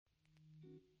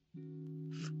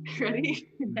Ready?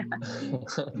 Yeah.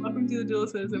 Welcome to the Dual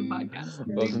Citizen Podcast.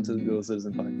 Ready? Welcome to the Dual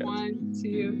Citizen Podcast. 1,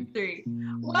 2, 3.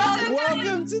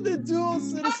 Welcome to the Dual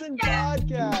Citizen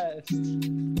Podcast.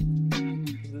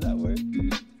 Does that work?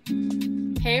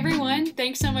 Hey everyone,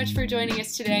 thanks so much for joining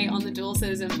us today on the Dual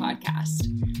Citizen Podcast.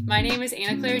 My name is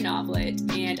Anna Claire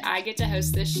Novelet, and I get to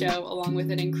host this show along with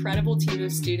an incredible team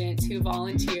of students who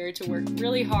volunteer to work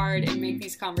really hard and make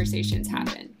these conversations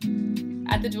happen.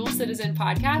 At the Dual Citizen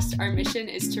Podcast, our mission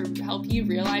is to help you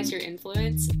realize your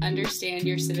influence, understand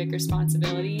your civic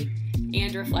responsibility,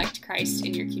 and reflect Christ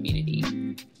in your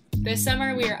community. This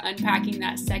summer, we are unpacking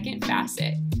that second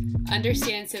facet,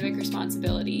 understand civic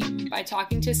responsibility, by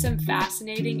talking to some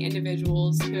fascinating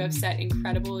individuals who have set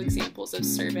incredible examples of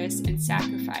service and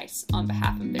sacrifice on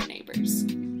behalf of their neighbors.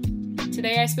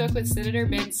 Today, I spoke with Senator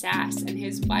Ben Sasse and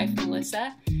his wife,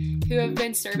 Melissa, who have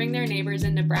been serving their neighbors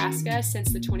in Nebraska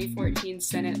since the 2014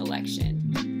 Senate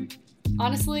election.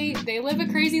 Honestly, they live a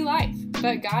crazy life,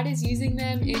 but God is using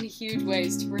them in huge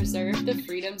ways to preserve the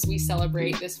freedoms we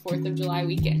celebrate this 4th of July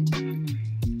weekend.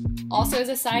 Also, as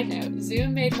a side note,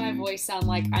 Zoom made my voice sound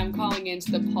like I'm calling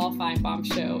into the Paul Feinbaum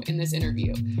show in this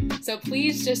interview. So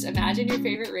please just imagine your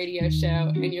favorite radio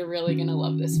show, and you're really going to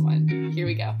love this one. Here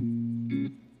we go.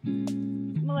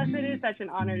 Melissa, it is such an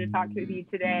honor to talk with you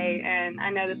today, and I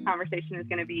know this conversation is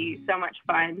going to be so much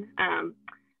fun.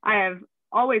 I have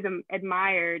always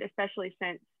admired, especially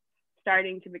since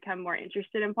starting to become more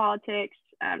interested in politics,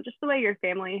 just the way your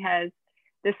family has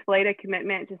displayed a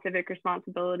commitment to civic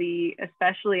responsibility,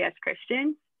 especially as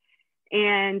Christians.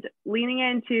 And leaning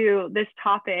into this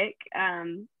topic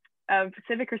of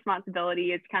civic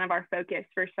responsibility, it's kind of our focus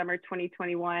for summer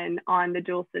 2021 on the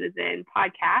Dual Citizen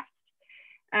Podcast.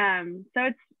 So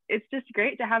it's just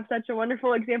great to have such a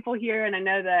wonderful example here, and I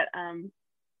know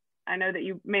that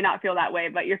you may not feel that way,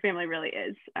 but your family really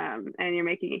is, and you're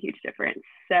making a huge difference.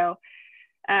 So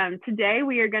today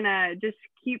we are gonna just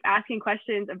keep asking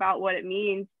questions about what it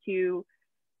means to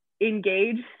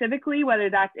engage civically, whether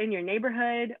that's in your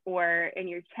neighborhood or in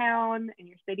your town, in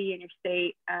your city, in your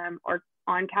state, or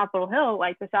on Capitol Hill,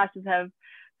 like the Sasses have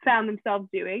found themselves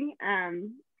doing.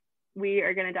 We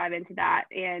are gonna dive into that.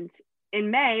 And in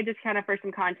May, just kind of for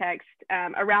some context,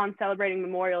 around celebrating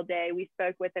Memorial Day, we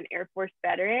spoke with an Air Force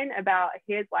veteran about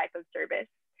his life of service.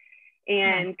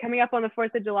 And coming up on the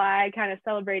 4th of July, kind of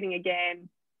celebrating again,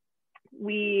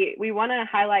 we want to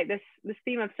highlight this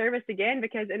theme of service again,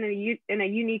 because in a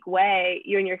unique way,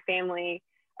 you and your family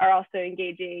are also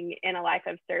engaging in a life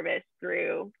of service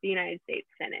through the United States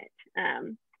Senate.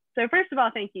 So first of all,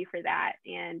 thank you for that.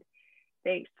 And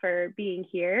thanks for being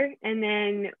here. And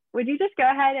then would you just go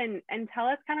ahead and tell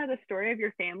us kind of the story of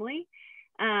your family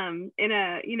in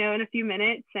a few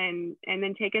minutes, and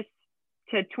then take us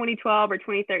to 2012 or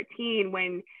 2013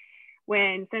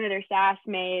 when Senator Sasse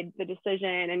made the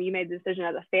decision, and you made the decision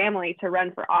as a family to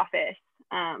run for office.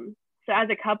 So as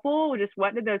a couple, just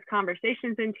what did those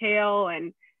conversations entail,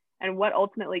 and what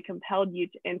ultimately compelled you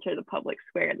to enter the public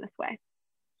square in this way?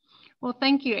 Well,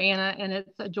 thank you, Anna, and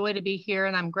it's a joy to be here,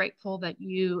 and I'm grateful that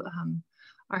you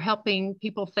are helping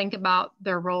people think about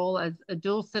their role as a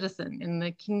dual citizen in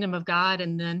the kingdom of God,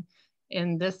 and then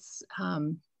in this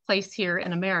place here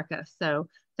in America. So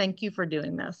thank you for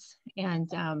doing this.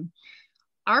 And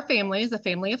our family is a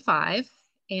family of 5,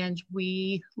 and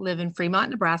we live in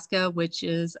Fremont, Nebraska, which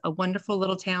is a wonderful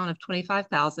little town of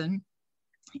 25,000.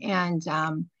 And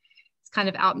kind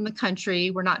of out in the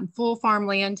country. We're not in full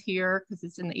farmland here because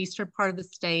it's in the eastern part of the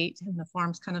state, and the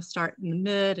farms kind of start in the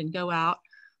mid and go out.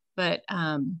 But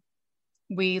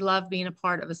we love being a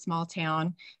part of a small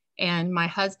town. And my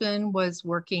husband was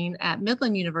working at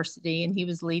Midland University, and he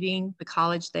was leading the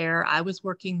college there. I was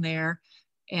working there,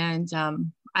 and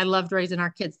I loved raising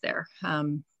our kids there.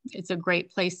 It's a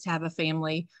great place to have a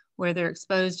family where they're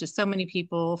exposed to so many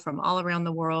people from all around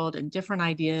the world and different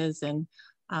ideas, and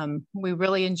we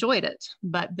really enjoyed it.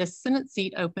 But the Senate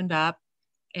seat opened up,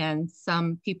 and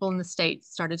some people in the state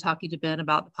started talking to Ben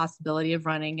about the possibility of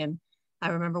running. And I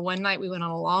remember one night we went on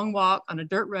a long walk on a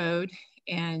dirt road,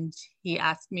 and he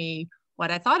asked me what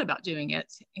I thought about doing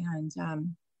it.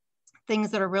 And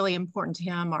things that are really important to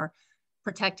him are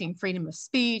protecting freedom of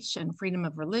speech and freedom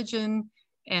of religion,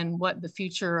 and what the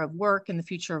future of work and the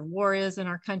future of war is in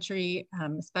our country,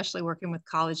 especially working with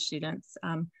college students.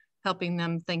 Helping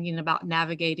them thinking about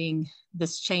navigating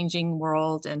this changing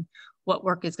world and what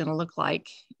work is going to look like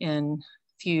in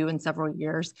few and several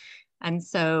years. And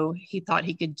so he thought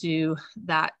he could do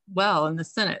that well in the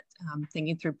Senate,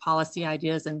 thinking through policy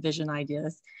ideas and vision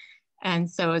ideas. And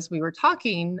so as we were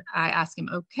talking, I asked him,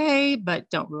 okay, but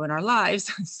don't ruin our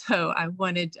lives. So I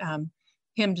wanted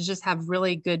him him to just have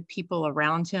really good people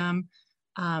around him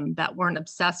that weren't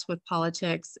obsessed with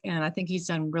politics. And I think he's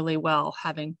done really well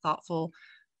having thoughtful,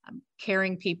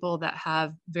 caring people that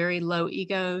have very low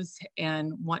egos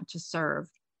and want to serve.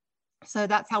 So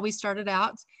that's how we started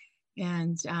out.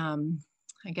 And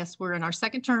I guess we're in our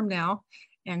second term now.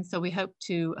 And so we hope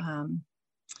to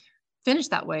finish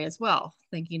that way as well,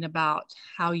 thinking about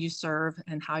how you serve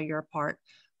and how you're a part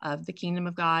of the kingdom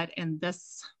of God in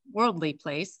this worldly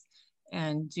place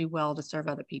and do well to serve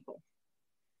other people.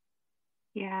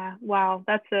 Yeah, wow,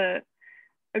 that's a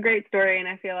great story. And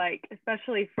I feel like,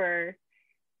 especially for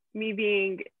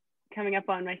me coming up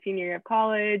on my senior year of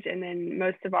college, and then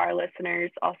most of our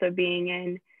listeners also being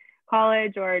in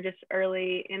college or just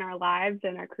early in our lives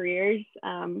and our careers,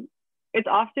 it's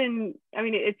often, I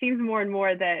mean, it seems more and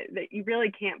more that you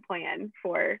really can't plan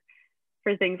for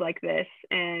things like this,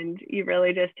 and you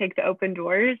really just take the open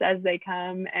doors as they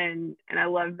come. And I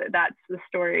love that that's the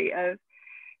story of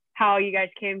how you guys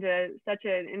came to such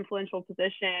an influential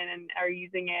position and are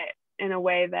using it in a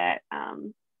way that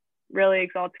really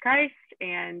exalts Christ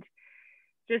and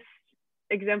just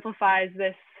exemplifies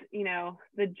this, you know,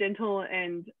 the gentle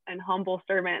and humble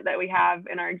servant that we have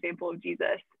in our example of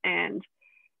Jesus. And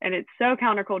it's so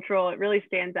countercultural, it really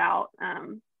stands out.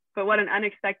 But what an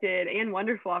unexpected and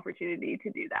wonderful opportunity to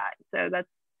do that. So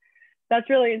that's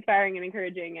really inspiring and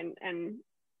encouraging. And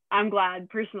I'm glad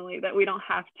personally that we don't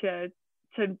have to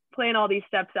plan all these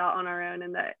steps out on our own,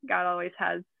 and that God always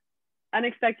has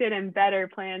unexpected and better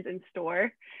plans in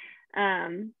store.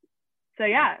 So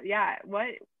yeah.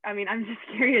 I'm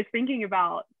just curious, thinking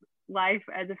about life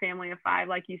as a family of 5,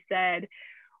 like you said,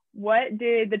 what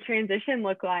did the transition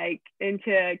look like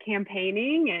into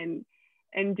campaigning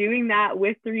and doing that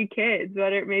with 3 kids?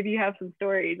 Maybe you have some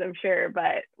stories, I'm sure,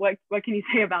 but what can you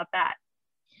say about that?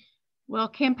 Well,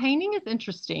 campaigning is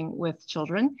interesting with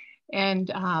children.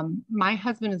 And my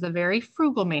husband is a very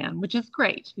frugal man, which is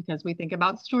great because we think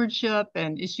about stewardship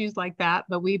and issues like that.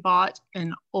 But we bought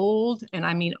an old, and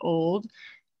I mean old,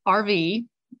 RV,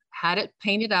 had it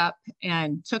painted up,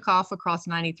 and took off across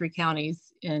 93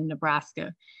 counties in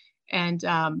Nebraska. And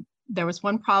there was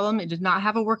one problem. It did not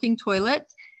have a working toilet.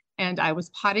 And I was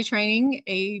potty training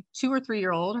a 2 or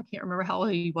 3-year-old. I can't remember how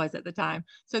old he was at the time.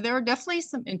 So there are definitely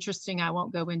some interesting, I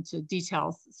won't go into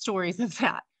details, stories of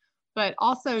that. But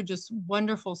also just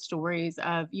wonderful stories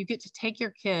of you get to take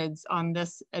your kids on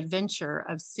this adventure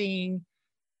of seeing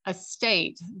a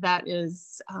state that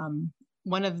is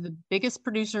one of the biggest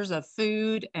producers of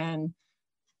food and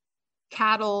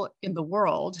cattle in the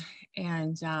world.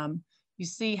 And you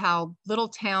see how little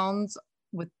towns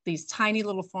with these tiny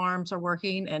little farms are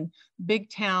working, and big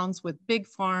towns with big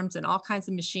farms and all kinds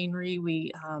of machinery.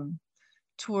 We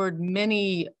toured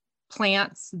many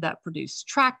plants that produce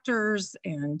tractors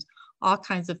and all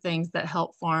kinds of things that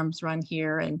help farms run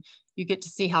here. And you get to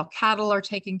see how cattle are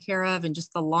taken care of, and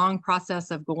just the long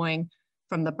process of going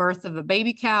from the birth of a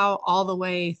baby cow all the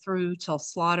way through till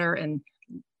slaughter. And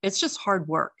it's just hard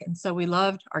work. And so we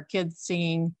loved our kids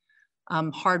seeing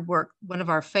hard work. One of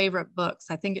our favorite books,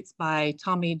 I think it's by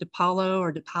Tommy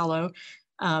DiPaolo,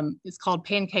 it's called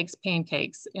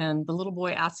Pancakes. And the little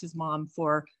boy asked his mom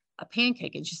for a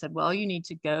pancake, and she said, well, you need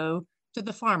to go to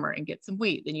the farmer and get some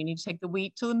wheat. Then you need to take the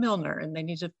wheat to the milliner, and they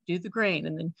need to do the grain.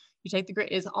 And then you take the grain.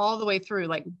 Is all the way through,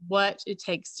 like what it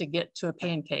takes to get to a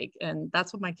pancake. And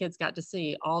that's what my kids got to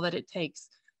see, all that it takes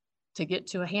to get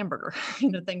to a hamburger,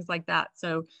 things like that.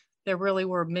 So there really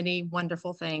were many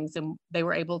wonderful things, and they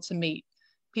were able to meet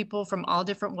people from all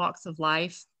different walks of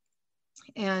life.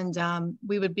 And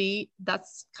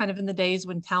that's kind of in the days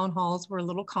when town halls were a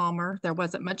little calmer. There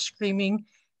wasn't much screaming,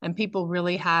 and people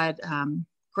really had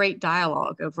great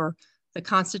dialogue over the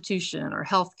Constitution or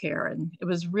healthcare, and it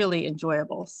was really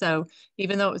enjoyable. So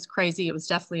even though it was crazy, it was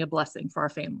definitely a blessing for our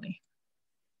family.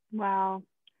 Wow,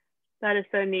 that is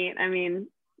so neat. I mean,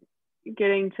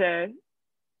 getting to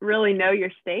really know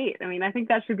your state. I mean, I think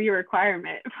that should be a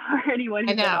requirement for anyone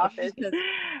who's in office.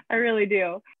 I really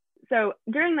do. So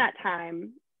during that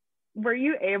time, were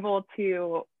you able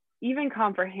to even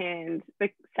comprehend the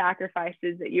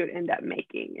sacrifices that you would end up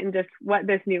making and just what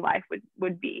this new life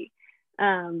would be?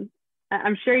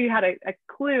 I'm sure you had a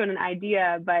clue and an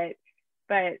idea, but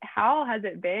how has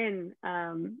it been?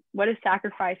 What does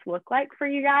sacrifice look like for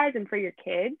you guys and for your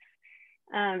kids?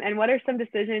 And what are some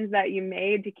decisions that you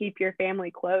made to keep your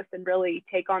family close and really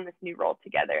take on this new role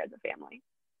together as a family?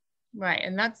 Right.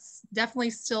 And that's definitely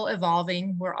still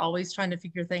evolving. We're always trying to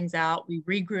figure things out. We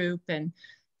regroup and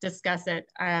discuss it.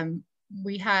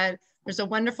 There's a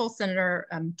wonderful senator,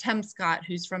 Tim Scott,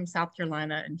 who's from South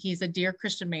Carolina, and he's a dear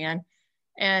Christian man.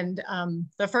 And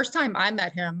the first time I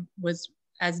met him was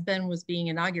as Ben was being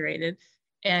inaugurated.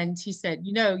 And he said,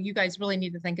 you guys really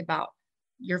need to think about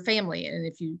your family. And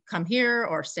if you come here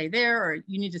or stay there, or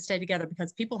you need to stay together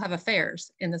because people have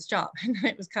affairs in this job. And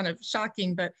it was kind of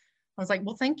shocking, but I was like,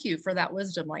 well, thank you for that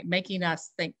wisdom, like making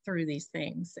us think through these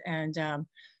things. And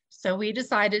so we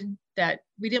decided that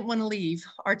we didn't want to leave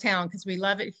our town because we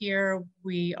love it here.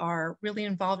 We are really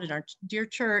involved in our dear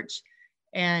church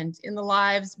and in the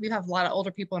lives. We have a lot of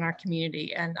older people in our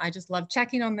community, and I just love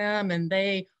checking on them, and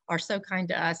they are so kind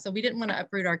to us. So we didn't want to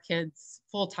uproot our kids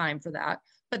full time for that.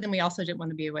 But then we also didn't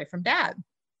want to be away from Dad.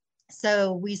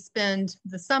 So we spend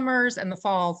the summers and the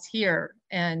falls here,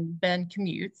 and Ben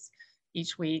commutes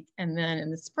each week. And then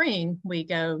in the spring, we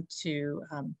go to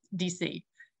DC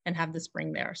and have the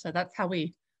spring there. So that's how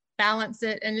we balance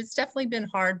it. And it's definitely been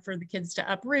hard for the kids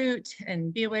to uproot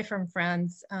and be away from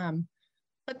friends.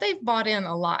 But they've bought in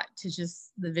a lot to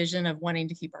just the vision of wanting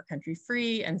to keep our country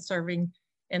free and serving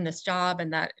in this job,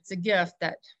 and that it's a gift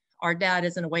that our dad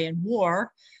isn't away in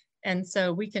war. And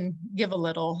so we can give a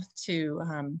little to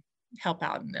help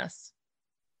out in this.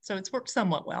 So it's worked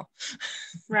somewhat well.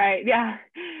 Right. Yeah.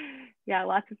 Yeah.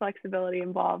 Lots of flexibility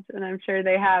involved. And I'm sure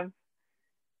they have,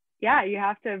 you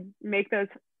have to make those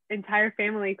entire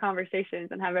family conversations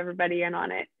and have everybody in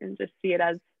on it and just see it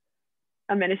as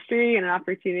a ministry and an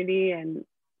opportunity. And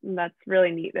that's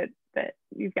really neat that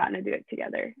you've gotten to do it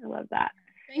together. I love that.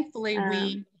 Thankfully,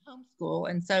 we homeschool,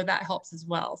 and so that helps as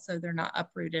well. So they're not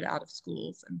uprooted out of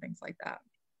schools and things like that.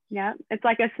 Yeah, it's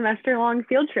like a semester-long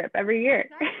field trip every year.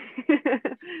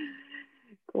 Exactly.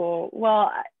 Cool.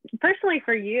 Well, personally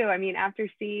for you, I mean, after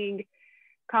seeing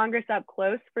Congress up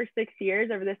close for 6 years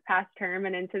over this past term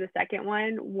and into the second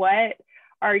one, what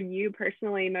are you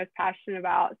personally most passionate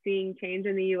about seeing change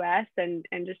in the U.S. and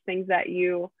just things that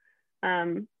you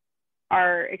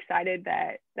are excited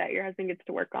that your husband gets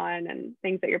to work on, and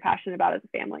things that you're passionate about as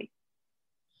a family?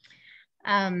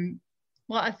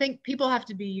 Well, I think people have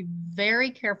to be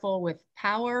very careful with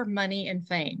power, money, and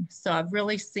fame. So I've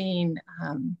really seen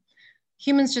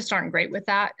humans just aren't great with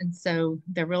that. And so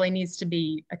there really needs to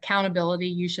be accountability.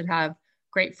 You should have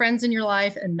great friends in your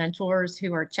life and mentors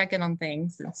who are checking on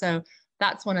things. And so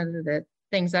that's one of the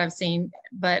things I've seen.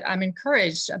 But I'm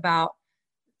encouraged about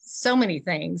so many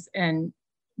things and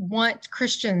want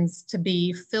Christians to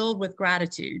be filled with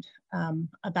gratitude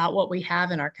about what we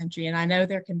have in our country. And I know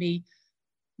there can be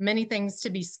many things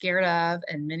to be scared of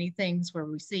and many things where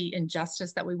we see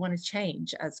injustice that we want to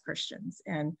change as Christians.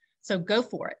 And so go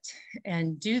for it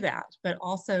and do that, but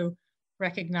also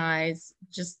recognize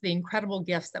just the incredible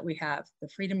gifts that we have, the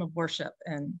freedom of worship,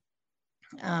 and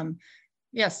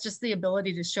yes, just the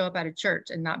ability to show up at a church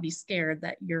and not be scared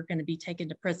that you're going to be taken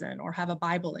to prison, or have a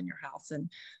Bible in your house and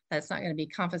that's not going to be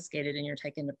confiscated and you're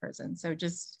taken to prison. So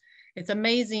just, it's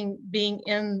amazing being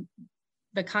in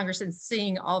the Congress and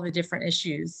seeing all the different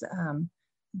issues.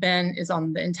 Ben is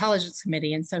on the Intelligence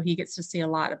Committee, and so he gets to see a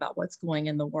lot about what's going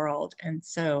in the world. And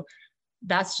so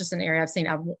that's just an area I've seen.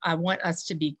 I want us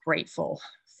to be grateful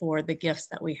for the gifts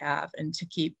that we have and to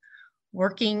keep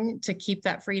working to keep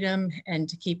that freedom and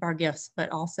to keep our gifts, but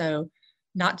also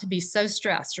not to be so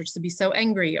stressed or to be so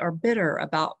angry or bitter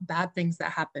about bad things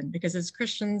that happen. Because as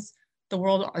Christians, the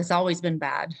world has always been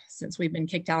bad since we've been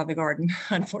kicked out of the garden,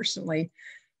 unfortunately.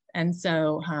 And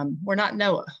so we're not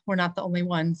Noah. We're not the only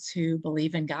ones who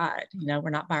believe in God. You know, we're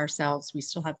not by ourselves. We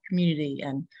still have community.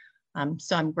 And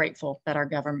so I'm grateful that our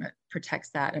government protects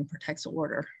that and protects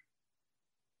order.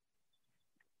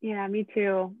 Yeah, me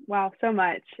too. Wow, so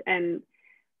much. And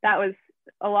that was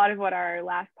a lot of what our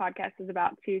last podcast was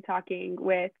about too, talking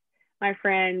with my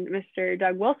friend, Mr.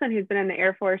 Doug Wilson, who's been in the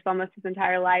Air Force almost his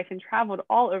entire life and traveled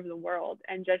all over the world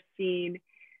and just seen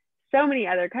so many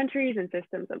other countries and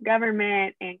systems of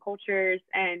government and cultures.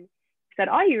 And said,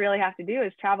 all you really have to do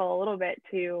is travel a little bit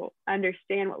to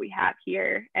understand what we have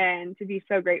here and to be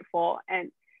so grateful.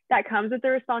 And that comes with the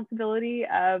responsibility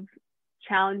of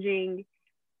challenging,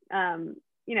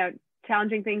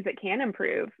 challenging things that can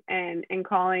improve and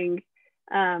calling,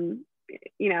 calling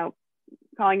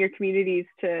your communities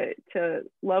to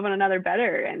love one another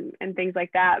better and things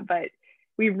like that. But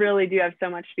we really do have so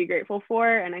much to be grateful for.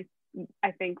 And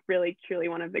I think really, truly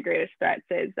one of the greatest threats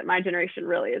is that my generation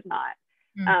really is not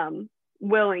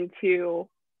willing to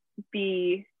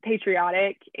be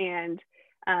patriotic and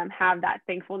have that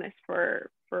thankfulness for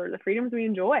the freedoms we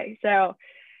enjoy. So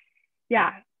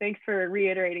yeah, thanks for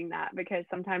reiterating that, because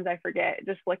sometimes I forget,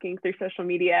 just looking through social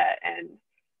media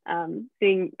and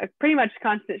seeing a pretty much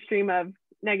constant stream of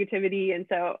negativity. And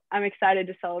so I'm excited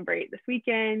to celebrate this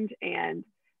weekend and,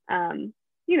 kind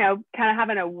of have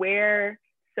an aware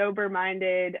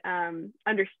sober-minded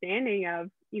understanding of,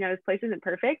 this place isn't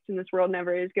perfect and this world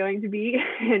never is going to be.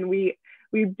 And we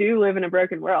do live in a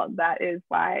broken world. That is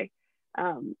why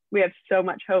we have so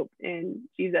much hope in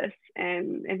Jesus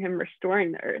and him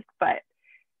restoring the earth. But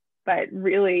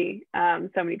really, so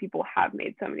many people have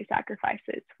made so many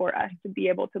sacrifices for us to be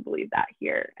able to believe that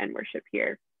here and worship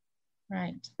here.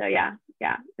 Right. So yeah,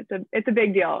 it's a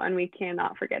big deal, and we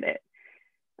cannot forget it.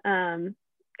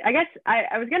 I guess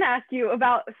I was going to ask you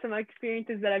about some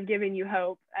experiences that have given you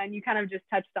hope, and you kind of just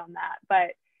touched on that.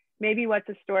 But maybe what's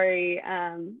a story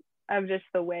of just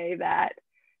the way that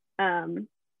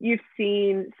you've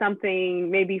seen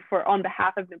something maybe on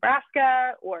behalf of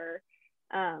Nebraska, or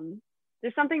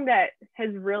there's something that has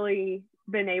really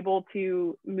been able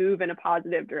to move in a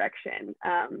positive direction,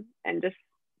 and just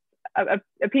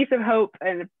a piece of hope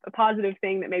and a positive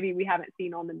thing that maybe we haven't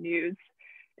seen on the news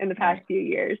in the past few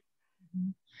years.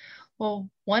 Well,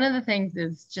 one of the things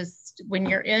is just when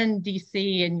you're in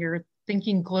DC and you're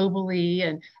thinking globally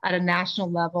and at a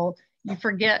national level, you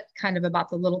forget kind of about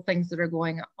the little things that are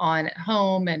going on at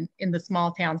home and in the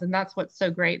small towns. And that's what's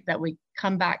so great that we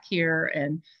come back here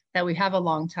and that we have a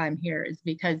long time here, is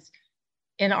because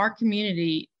in our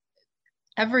community,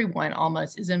 everyone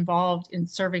almost is involved in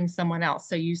serving someone else.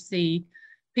 So you see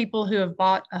people who have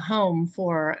bought a home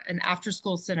for an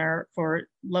after-school center for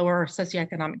lower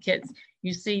socioeconomic kids.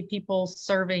 You see people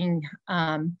serving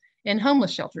in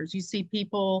homeless shelters. You see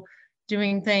people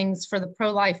doing things for the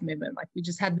pro-life movement. Like we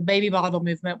just had the baby bottle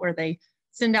movement where they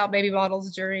send out baby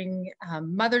bottles during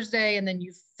Mother's Day, and then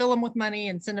you fill them with money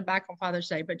and send it back on Father's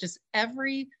Day. But just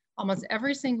almost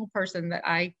every single person that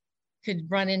I could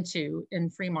run into in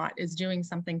Fremont is doing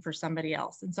something for somebody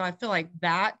else. And so I feel like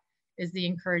that is the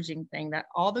encouraging thing, that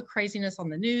all the craziness on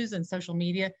the news and social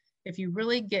media, if you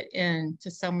really get into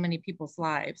so many people's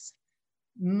lives,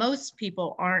 most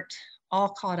people aren't all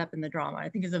caught up in the drama. I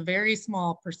think it's a very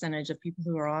small percentage of people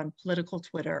who are on political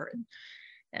Twitter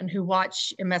and who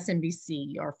watch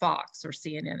MSNBC or Fox or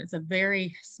CNN. It's a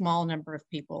very small number of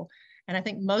people. And I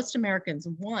think most Americans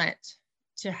want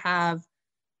to have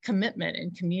commitment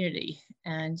and community.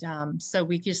 And so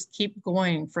we just keep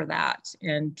going for that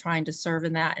and trying to serve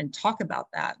in that and talk about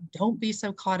that. Don't be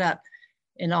so caught up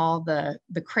in all the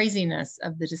craziness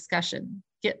of the discussion.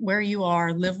 Get where you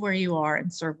are, live where you are,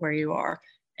 and serve where you are,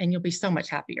 and you'll be so much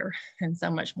happier and so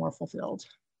much more fulfilled.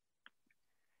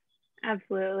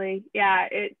 Absolutely. Yeah,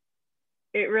 it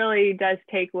really does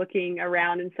take looking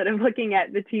around instead of looking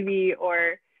at the TV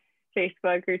or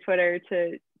Facebook or Twitter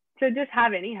to just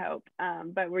have any hope.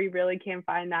 But we really can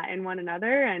find that in one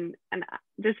another. And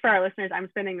just for our listeners, I'm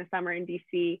spending the summer in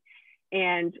DC,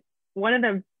 and one of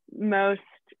the most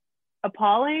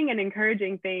appalling and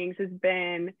encouraging things has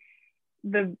been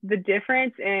the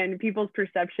difference in people's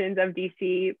perceptions of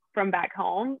DC from back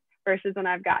home versus when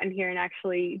I've gotten here and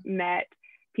actually met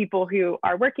people who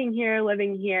are working here,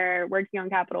 living here, working on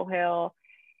Capitol Hill,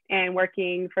 and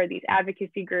working for these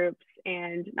advocacy groups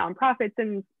and nonprofits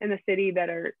in the city that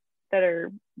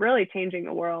are really changing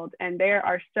the world. And there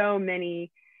are so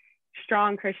many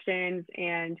strong Christians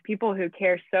and people who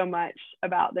care so much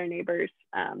about their neighbors,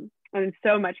 and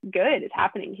so much good is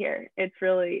happening here. It's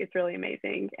really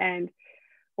amazing. And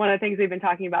one of the things we've been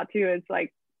talking about too is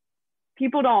like,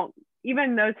 people don't,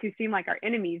 even those who seem like our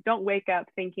enemies, don't wake up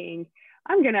thinking,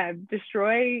 I'm gonna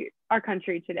destroy our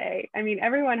country today. I mean,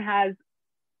 everyone has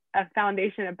a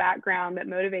foundation, a background that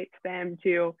motivates them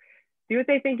to do what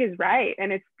they think is right.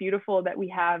 And it's beautiful that we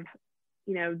have,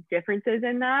 differences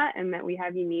in that, and that we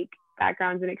have unique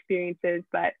backgrounds and experiences.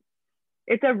 But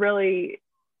it's a really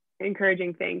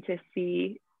encouraging thing to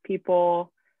see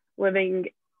people living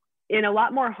in a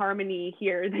lot more harmony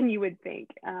here than you would think,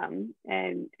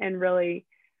 and really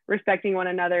respecting one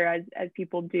another as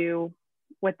people do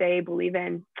what they believe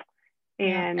in.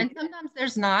 And sometimes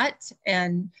there's not,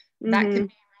 and that can be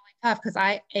really tough, because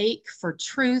I ache for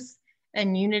truth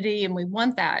and unity, and we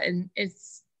want that. And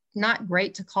it's not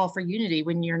great to call for unity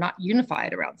when you're not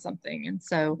unified around something. And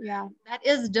so that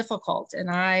is difficult. And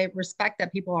I respect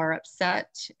that people are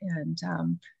upset,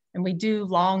 and we do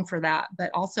long for that.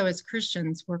 But also as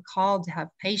Christians, we're called to have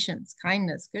patience,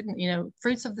 kindness, goodness,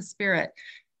 fruits of the Spirit.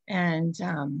 And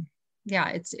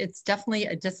it's definitely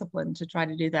a discipline to try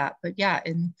to do that. But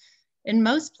in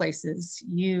most places,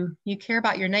 you care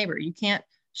about your neighbor. You can't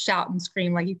shout and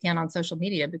scream like you can on social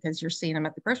media because you're seeing them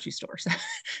at the grocery store. So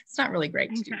it's not really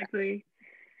great to do that. Exactly.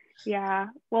 Yeah.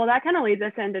 Well, that kind of leads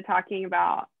us into talking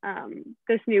about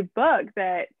this new book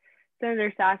that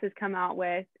Senator Sasse has come out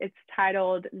with. It's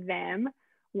titled Them: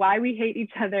 Why We Hate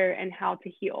Each Other and How to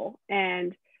Heal.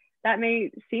 And that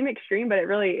may seem extreme, but it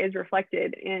really is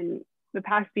reflected in the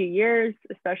past few years,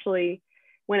 especially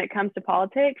when it comes to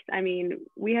politics. I mean,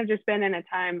 we have just been in a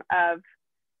time of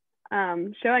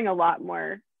showing a lot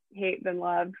more hate than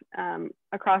love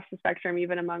across the spectrum,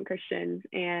 even among Christians.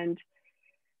 And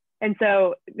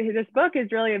so this book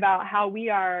is really about how we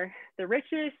are the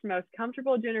richest, most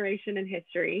comfortable generation in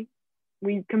history.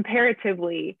 We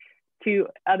comparatively to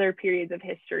other periods of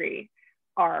history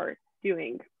are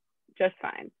doing just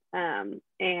fine.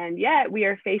 And yet we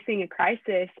are facing a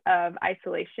crisis of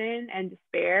isolation and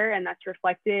despair, and that's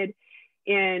reflected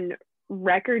in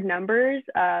record numbers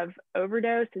of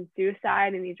overdose and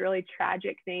suicide and these really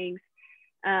tragic things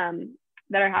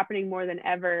that are happening more than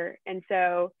ever. And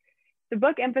so the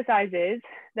book emphasizes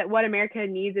that what America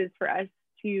needs is for us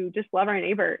to just love our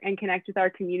neighbor and connect with our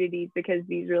communities, because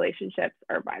these relationships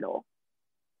are vital.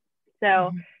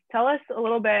 So tell us a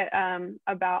little bit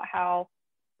about how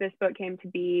this book came to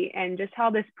be, and just how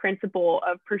this principle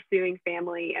of pursuing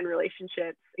family and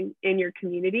relationships in your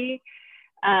community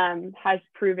has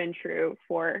proven true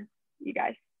for you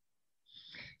guys.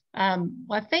 Well,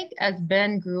 I think as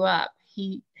Ben grew up,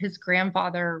 his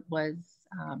grandfather was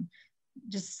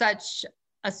just such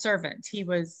a servant. He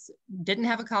didn't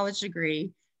have a college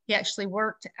degree. He actually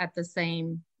worked at the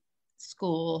same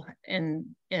school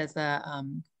as a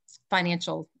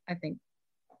financial, I think,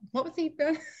 what was he?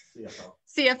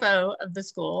 CFO of the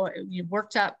school. He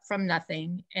worked up from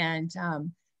nothing. And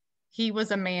he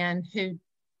was a man who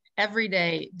every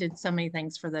day did so many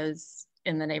things for those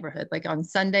in the neighborhood. Like on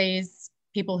Sundays,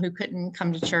 people who couldn't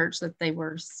come to church, that they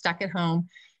were stuck at home,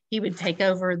 he would take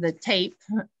over the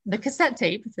cassette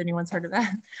tape, if anyone's heard of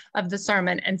that, of the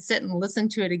sermon, and sit and listen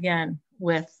to it again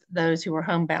with those who were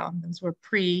homebound. Those were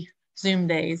pre-Zoom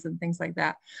days and things like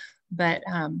that. But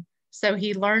so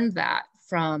he learned that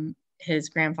from his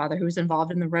grandfather, who was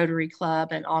involved in the Rotary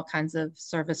Club and all kinds of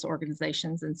service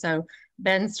organizations. And so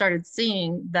Ben started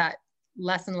seeing that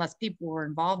less and less people were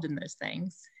involved in those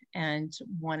things, and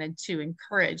wanted to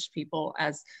encourage people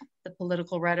as the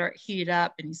political rhetoric heated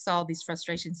up and he saw these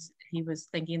frustrations. He was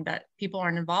thinking that people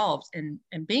aren't involved in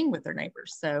being with their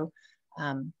neighbors. So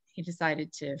he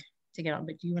decided to get on.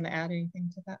 But do you want to add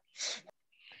anything to that?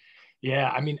 Yeah,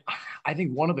 I mean, I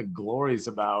think one of the glories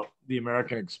about the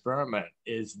American experiment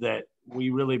is that we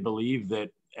really believe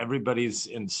that everybody's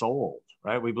ensouled,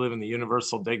 right? We believe in the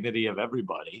universal dignity of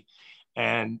everybody.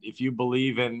 And if you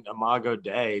believe in Imago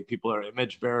Dei, people are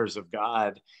image bearers of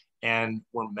God, and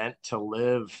we're meant to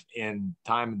live in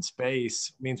time and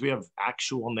space, means we have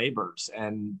actual neighbors.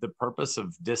 And the purpose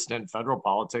of distant federal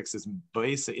politics is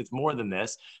it's more than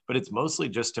this, but it's mostly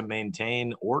just to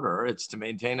maintain order. It's to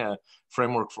maintain a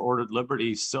framework for ordered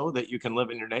liberty so that you can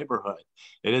live in your neighborhood.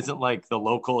 It isn't like the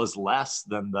local is less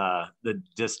than the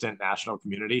distant national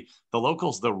community. The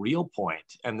local's the real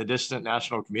point, and the distant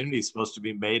national community is supposed to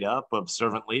be made up of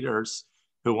servant leaders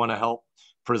who want to help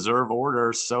preserve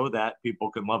order so that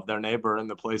people can love their neighbor in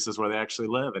the places where they actually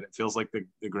live. And it feels like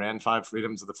the grand five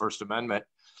freedoms of the First Amendment: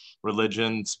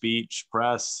 religion, speech,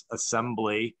 press,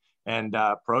 assembly, and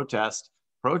protest.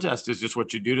 Protest is just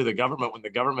what you do to the government when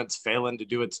the government's failing to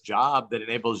do its job, that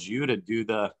enables you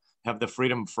to have the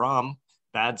freedom from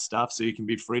bad stuff, so you can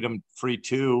be free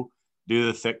to do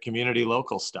the thick community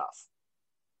local stuff.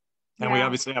 And we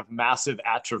obviously have massive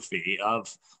atrophy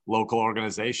of local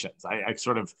organizations. I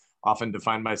sort of often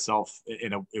define myself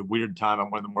in a weird time. I'm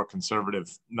one of the more conservative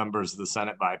members of the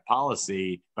Senate by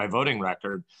policy, by voting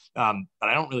record. But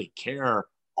I don't really care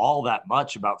all that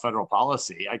much about federal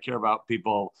policy. I care about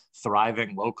people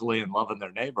thriving locally and loving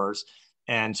their neighbors.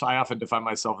 And so I often define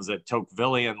myself as a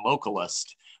Tocquevillian localist,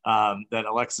 that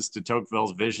Alexis de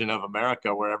Tocqueville's vision of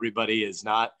America, where everybody is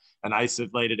not an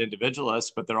isolated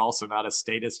individualist, but they're also not a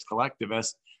statist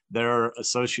collectivist. They're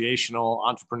associational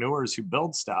entrepreneurs who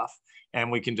build stuff.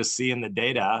 And we can just see in the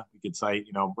data, we could cite,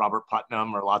 Robert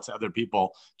Putnam or lots of other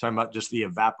people talking about just the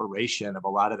evaporation of a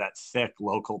lot of that thick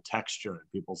local texture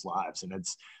in people's lives. And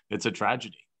it's a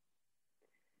tragedy.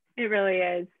 It really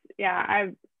is. Yeah,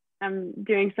 I'm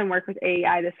doing some work with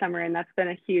AEI this summer, and that's been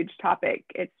a huge topic.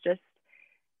 It's just,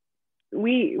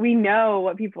 we know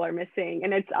what people are missing.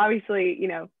 And it's obviously,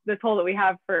 the toll that we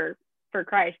have for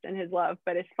Christ and his love.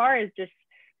 But as far as just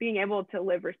being able to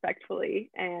live respectfully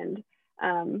and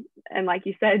like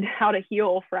you said, how to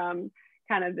heal from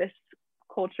kind of this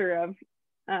culture of,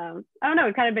 I don't know,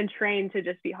 we've kind of been trained to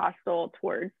just be hostile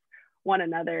towards one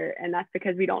another. And that's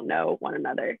because we don't know one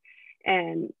another.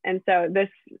 And so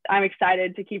I'm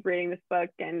excited to keep reading this book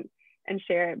and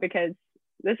share it, because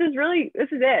this is it.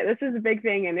 This is a big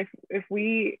thing. And if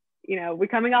we, we're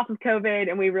coming off of COVID,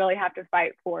 and we really have to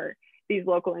fight for these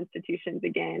local institutions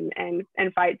again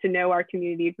and fight to know our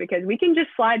communities, because we can just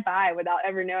slide by without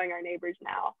ever knowing our neighbors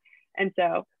now. And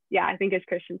so, yeah, I think as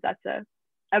Christians, that's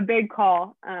a big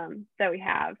call that we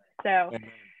have. So,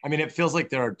 I mean, it feels like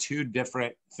there are two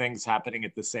different things happening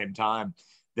at the same time,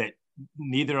 that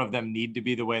neither of them need to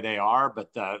be the way they are,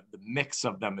 but the mix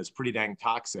of them is pretty dang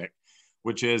toxic,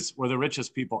 which is we're the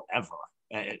richest people ever.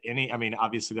 I mean,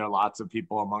 obviously there are lots of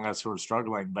people among us who are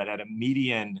struggling, but at a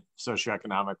median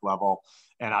socioeconomic level,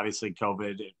 and obviously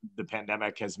COVID, the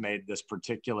pandemic has made this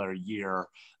particular year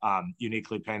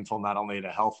uniquely painful, not only at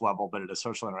a health level, but at a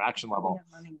social interaction level,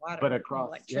 but across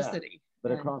electricity.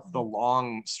 But across the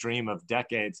long stream of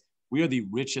decades, we are the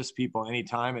richest people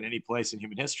anytime and any place in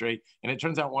human history. And it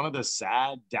turns out one of the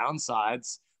sad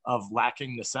downsides of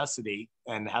lacking necessity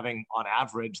and having, on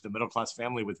average, the middle-class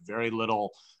family with very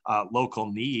little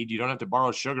local need, you don't have to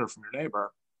borrow sugar from your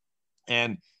neighbor.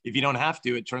 And if you don't have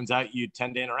to, it turns out you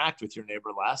tend to interact with your neighbor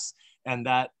less. And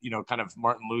that, kind of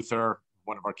Martin Luther,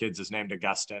 one of our kids is named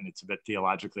Augustine. It's a bit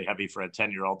theologically heavy for a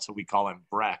 10-year-old, so we call him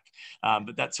Breck.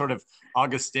 But that sort of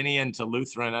Augustinian to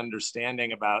Lutheran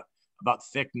understanding about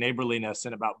thick neighborliness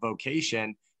and about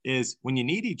vocation is when you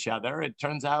need each other, it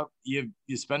turns out you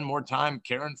spend more time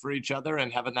caring for each other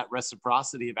and having that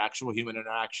reciprocity of actual human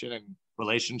interaction and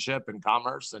relationship and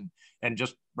commerce and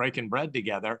just breaking bread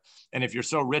together. And if you're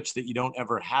so rich that you don't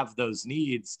ever have those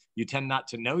needs, you tend not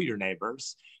to know your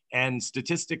neighbors. And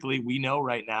statistically, we know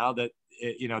right now that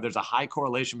there's a high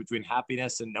correlation between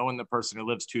happiness and knowing the person who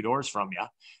lives 2 doors from you.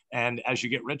 And as you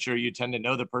get richer, you tend to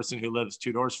know the person who lives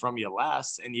 2 doors from you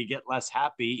less, and you get less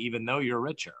happy even though you're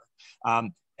richer.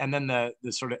 And then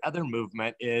the sort of other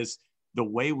movement is the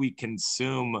way we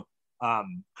consume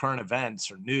current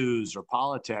events or news or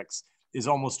politics is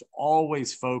almost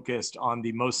always focused on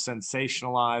the most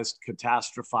sensationalized,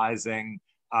 catastrophizing,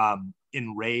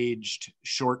 enraged,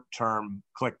 short-term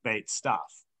clickbait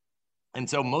stuff. And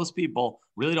so most people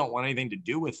really don't want anything to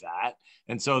do with that.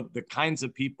 And so the kinds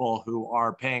of people who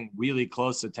are paying really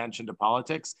close attention to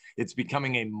politics, it's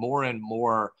becoming a more and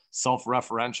more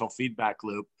self-referential feedback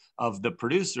loop of the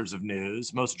producers of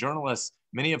news. Most journalists,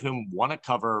 many of whom want to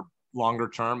cover longer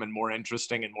term and more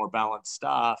interesting and more balanced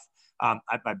stuff.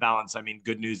 By balance, I mean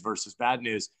good news versus bad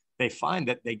news. They find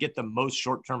that they get the most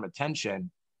short-term attention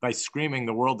by screaming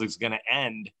the world is going to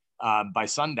end by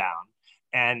sundown.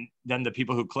 And then the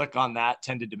people who click on that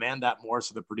tend to demand that more.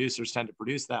 So the producers tend to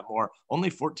produce that more. Only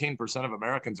 14% of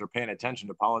Americans are paying attention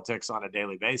to politics on a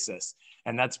daily basis.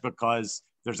 And that's because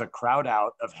there's a crowd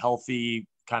out of healthy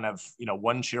kind of,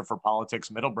 one cheer for politics,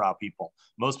 middlebrow people.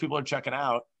 Most people are checking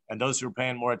out, and those who are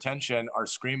paying more attention are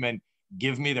screaming,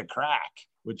 give me the crack,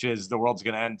 which is the world's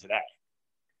going to end today.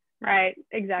 Right,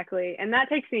 exactly. And that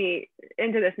takes me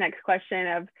into this next question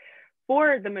of,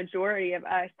 for the majority of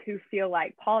us who feel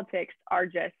like politics are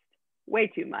just way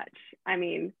too much. I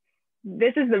mean,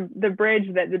 this is the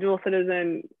bridge that the dual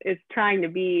citizen is trying to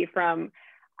be from,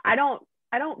 I don't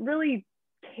really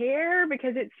care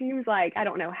because it seems like I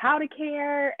don't know how to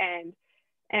care,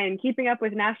 and keeping up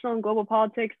with national and global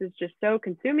politics is just so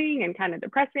consuming and kind of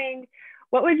depressing.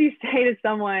 What would you say to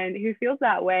someone who feels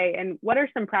that way, and what are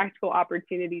some practical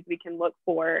opportunities we can look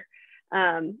for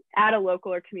at a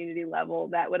local or community level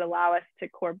that would allow us to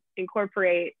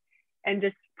incorporate and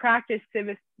just practice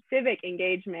civic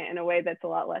engagement in a way that's a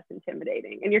lot less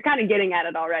intimidating? And you're kind of getting at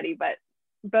it already, but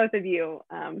both of you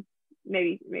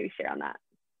maybe share on that.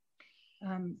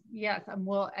 Yes,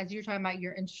 well, as you're talking about,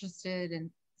 you're interested in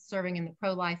serving in the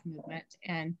pro-life movement.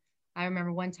 And I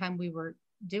remember one time we were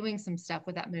doing some stuff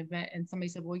with that movement, and somebody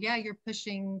said, well, yeah, you're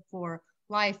pushing for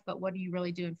life, but what are you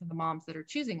really doing for the moms that are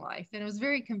choosing life? And it was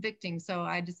very convicting. So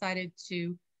I decided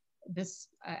to,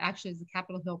 actually, the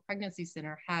Capitol Hill Pregnancy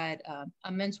Center had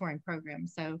a mentoring program.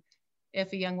 So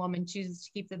if a young woman chooses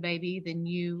to keep the baby, then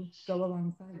you go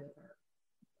alongside with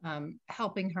her,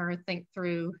 helping her think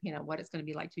through, what it's going to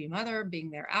be like to be a mother, being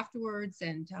there afterwards.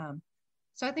 And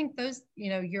so I think those,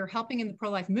 you're helping in the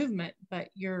pro-life movement, but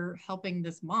you're helping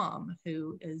this mom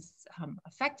who is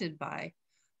affected by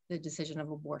the decision of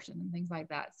abortion and things like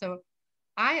that. So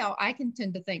I can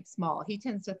tend to think small. He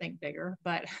tends to think bigger,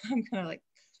 but I'm kind of like,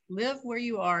 live where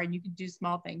you are and you can do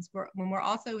small things. When we're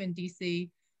also in DC,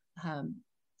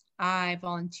 I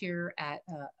volunteer at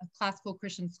a classical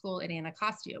Christian school at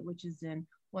Anacostia, which is in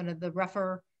one of the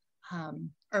rougher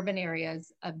urban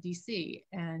areas of DC.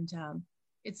 And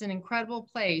it's an incredible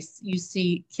place. You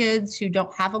see kids who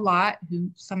don't have a lot,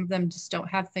 who some of them just don't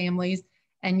have families,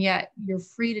 and yet you're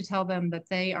free to tell them that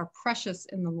they are precious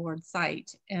in the Lord's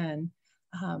sight, and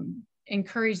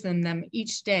encourage them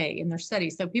each day in their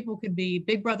studies. So people could be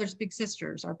big brothers, big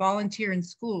sisters, or volunteer in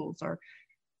schools, or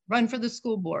run for the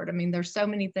school board. I mean, there's so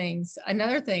many things.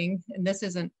 Another thing, and this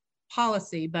isn't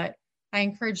policy, but I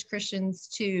encourage Christians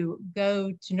to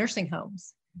go to nursing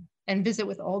homes and visit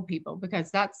with old people, because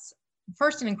that's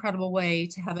first an incredible way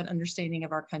to have an understanding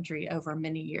of our country over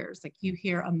many years. Like, you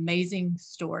hear amazing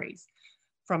stories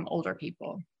from older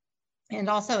people. And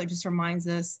also it just reminds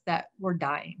us that we're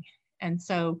dying. And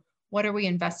so what are we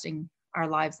investing our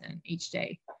lives in each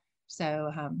day?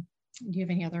 So do you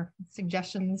have any other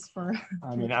suggestions for?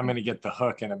 I mean, I'm going to get the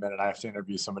hook in a minute. I have to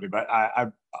interview somebody, but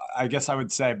I guess I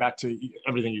would say, back to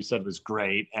everything you said was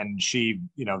great. And she,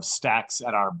 stacks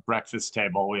at our breakfast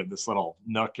table. We have this little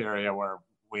nook area where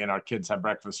we and our kids have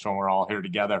breakfast when we're all here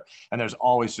together. And there's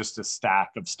always just a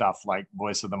stack of stuff like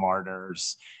Voice of the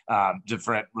Martyrs,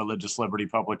 different religious liberty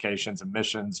publications and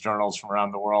missions journals from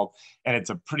around the world. And it's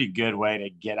a pretty good way to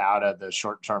get out of the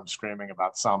short-term screaming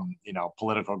about some,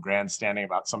 political grandstanding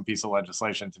about some piece of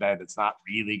legislation today that's not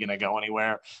really going to go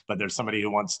anywhere, but there's somebody who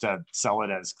wants to sell it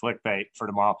as clickbait for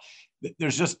tomorrow.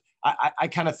 There's just, I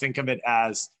kind of think of it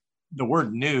as, the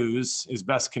word news is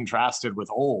best contrasted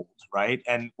with old, right?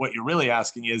 And what you're really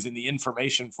asking is, in the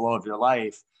information flow of your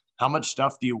life, how much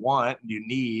stuff do you want, do you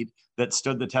need, that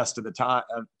stood the test of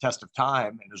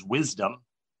time, and is wisdom,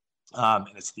 and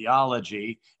it's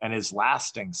theology, and is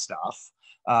lasting stuff,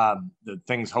 the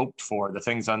things hoped for, the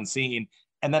things unseen.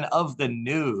 And then of the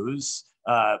news,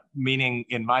 meaning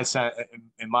in my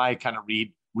kind of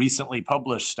read, recently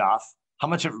published stuff, how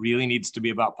much it really needs to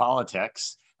be about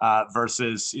politics,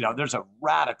 versus, there's a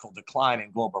radical decline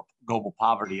in global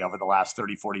poverty over the last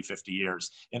 30, 40, 50 years.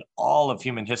 In all of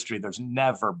human history, there's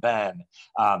never been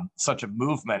such a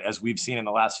movement as we've seen in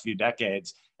the last few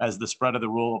decades, as the spread of the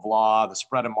rule of law, the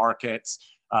spread of markets,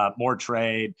 more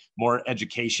trade, more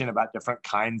education about different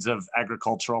kinds of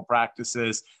agricultural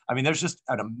practices. I mean, there's just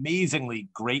an amazingly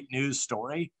great news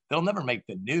story that'll never make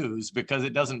the news because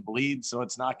it doesn't bleed, so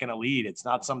it's not going to lead. It's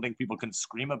not something people can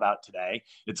scream about today.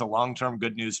 It's a long-term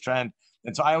good news trend.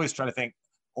 And so I always try to think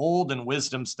old and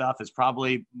wisdom stuff is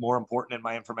probably more important in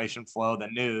my information flow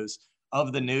than news.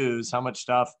 Of the news, how much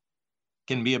stuff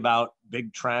can be about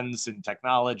big trends in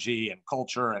technology and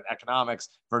culture and economics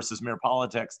versus mere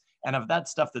politics? And of that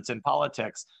stuff that's in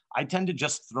politics, I tend to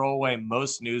just throw away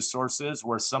most news sources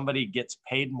where somebody gets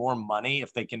paid more money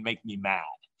if they can make me mad,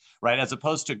 right? As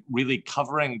opposed to really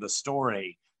covering the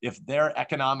story. If their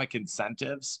economic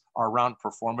incentives are around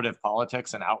performative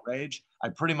politics and outrage, I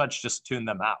pretty much just tune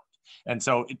them out. And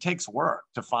so it takes work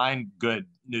to find good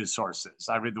news sources.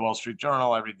 I read the Wall Street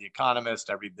Journal, I read The Economist,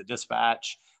 I read the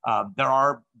Dispatch. There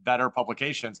are better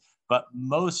publications, but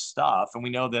most stuff, and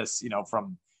we know this,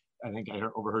 from, I think I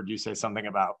overheard you say something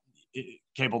about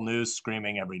cable news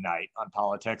screaming every night on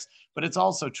politics, but it's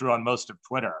also true on most of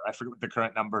Twitter. I forget what the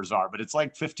current numbers are, but it's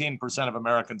like 15% of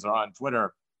Americans are on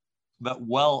Twitter, but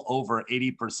well over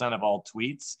 80% of all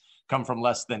tweets come from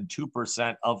less than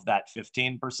 2% of that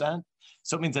 15%.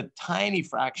 So it means a tiny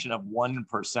fraction of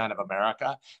 1% of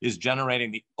America is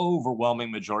generating the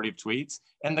overwhelming majority of tweets.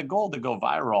 And the goal to go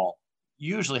viral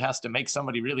usually has to make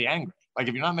somebody really angry. Like,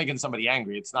 if you're not making somebody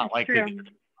angry, it's not likely to go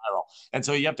viral. And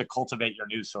so you have to cultivate your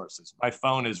news sources. My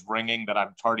phone is ringing that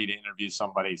I'm tardy to interview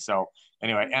somebody. So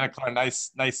anyway, Anna Claire,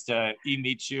 nice to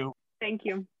meet you. Thank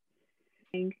you.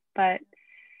 But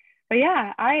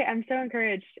yeah, I am so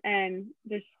encouraged and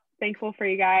just thankful for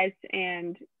you guys,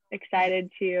 and excited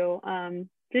to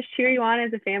just cheer you on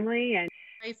as a family and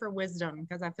pray for wisdom,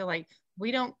 because I feel like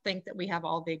we don't think that we have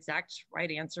all the exact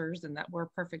right answers and that we're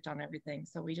perfect on everything.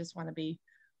 So we just want to be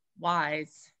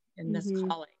wise in this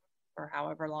calling for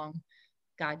however long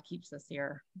God keeps us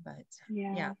here. But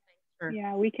yeah,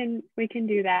 we can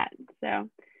do that. So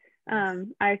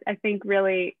I think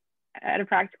really at a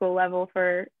practical level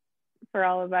for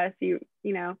all of us,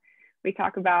 we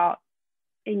talk about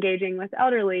engaging with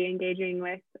elderly, engaging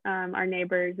with our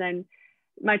neighbors, and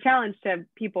my challenge to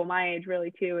people my age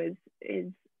really too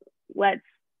is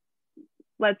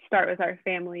let's start with our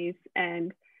families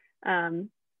and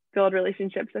build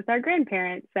relationships with our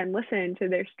grandparents and listen to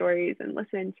their stories and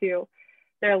listen to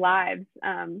their lives,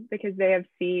 because they have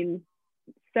seen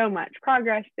so much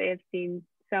progress, they have seen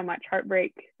so much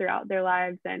heartbreak throughout their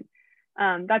lives, and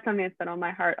that's something that's been on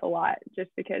my heart a lot, just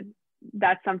because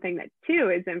that's something that too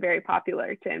isn't very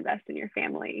popular to invest in your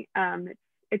family.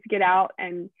 It's get out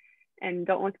and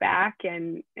don't look back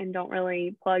and don't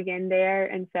really plug in there.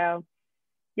 And so,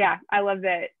 yeah, I love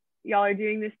that y'all are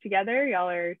doing this together. Y'all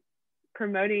are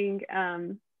promoting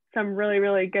some really,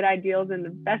 really good ideals in the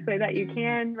best way that you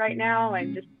can right now,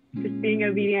 and just being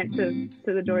obedient to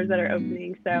the doors that are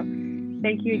opening. So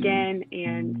thank you again,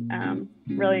 and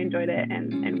really enjoyed it.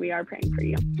 And we are praying for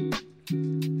you.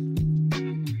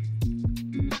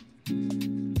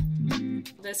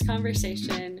 this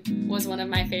conversation was one of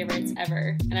my favorites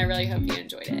ever, and I really hope you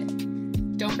enjoyed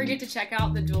it. Don't forget to check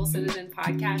out the Dual Citizen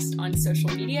podcast on social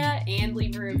media and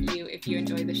leave a review if you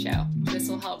enjoy the show. This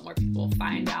will help more people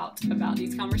find out about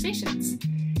these conversations.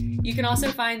 You can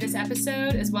also find this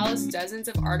episode as well as dozens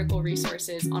of article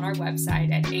resources on our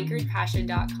website at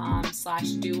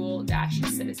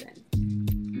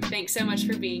anchoredpassion.com/dual-citizen. Thanks so much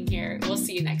for being here. We'll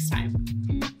see you next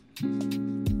time.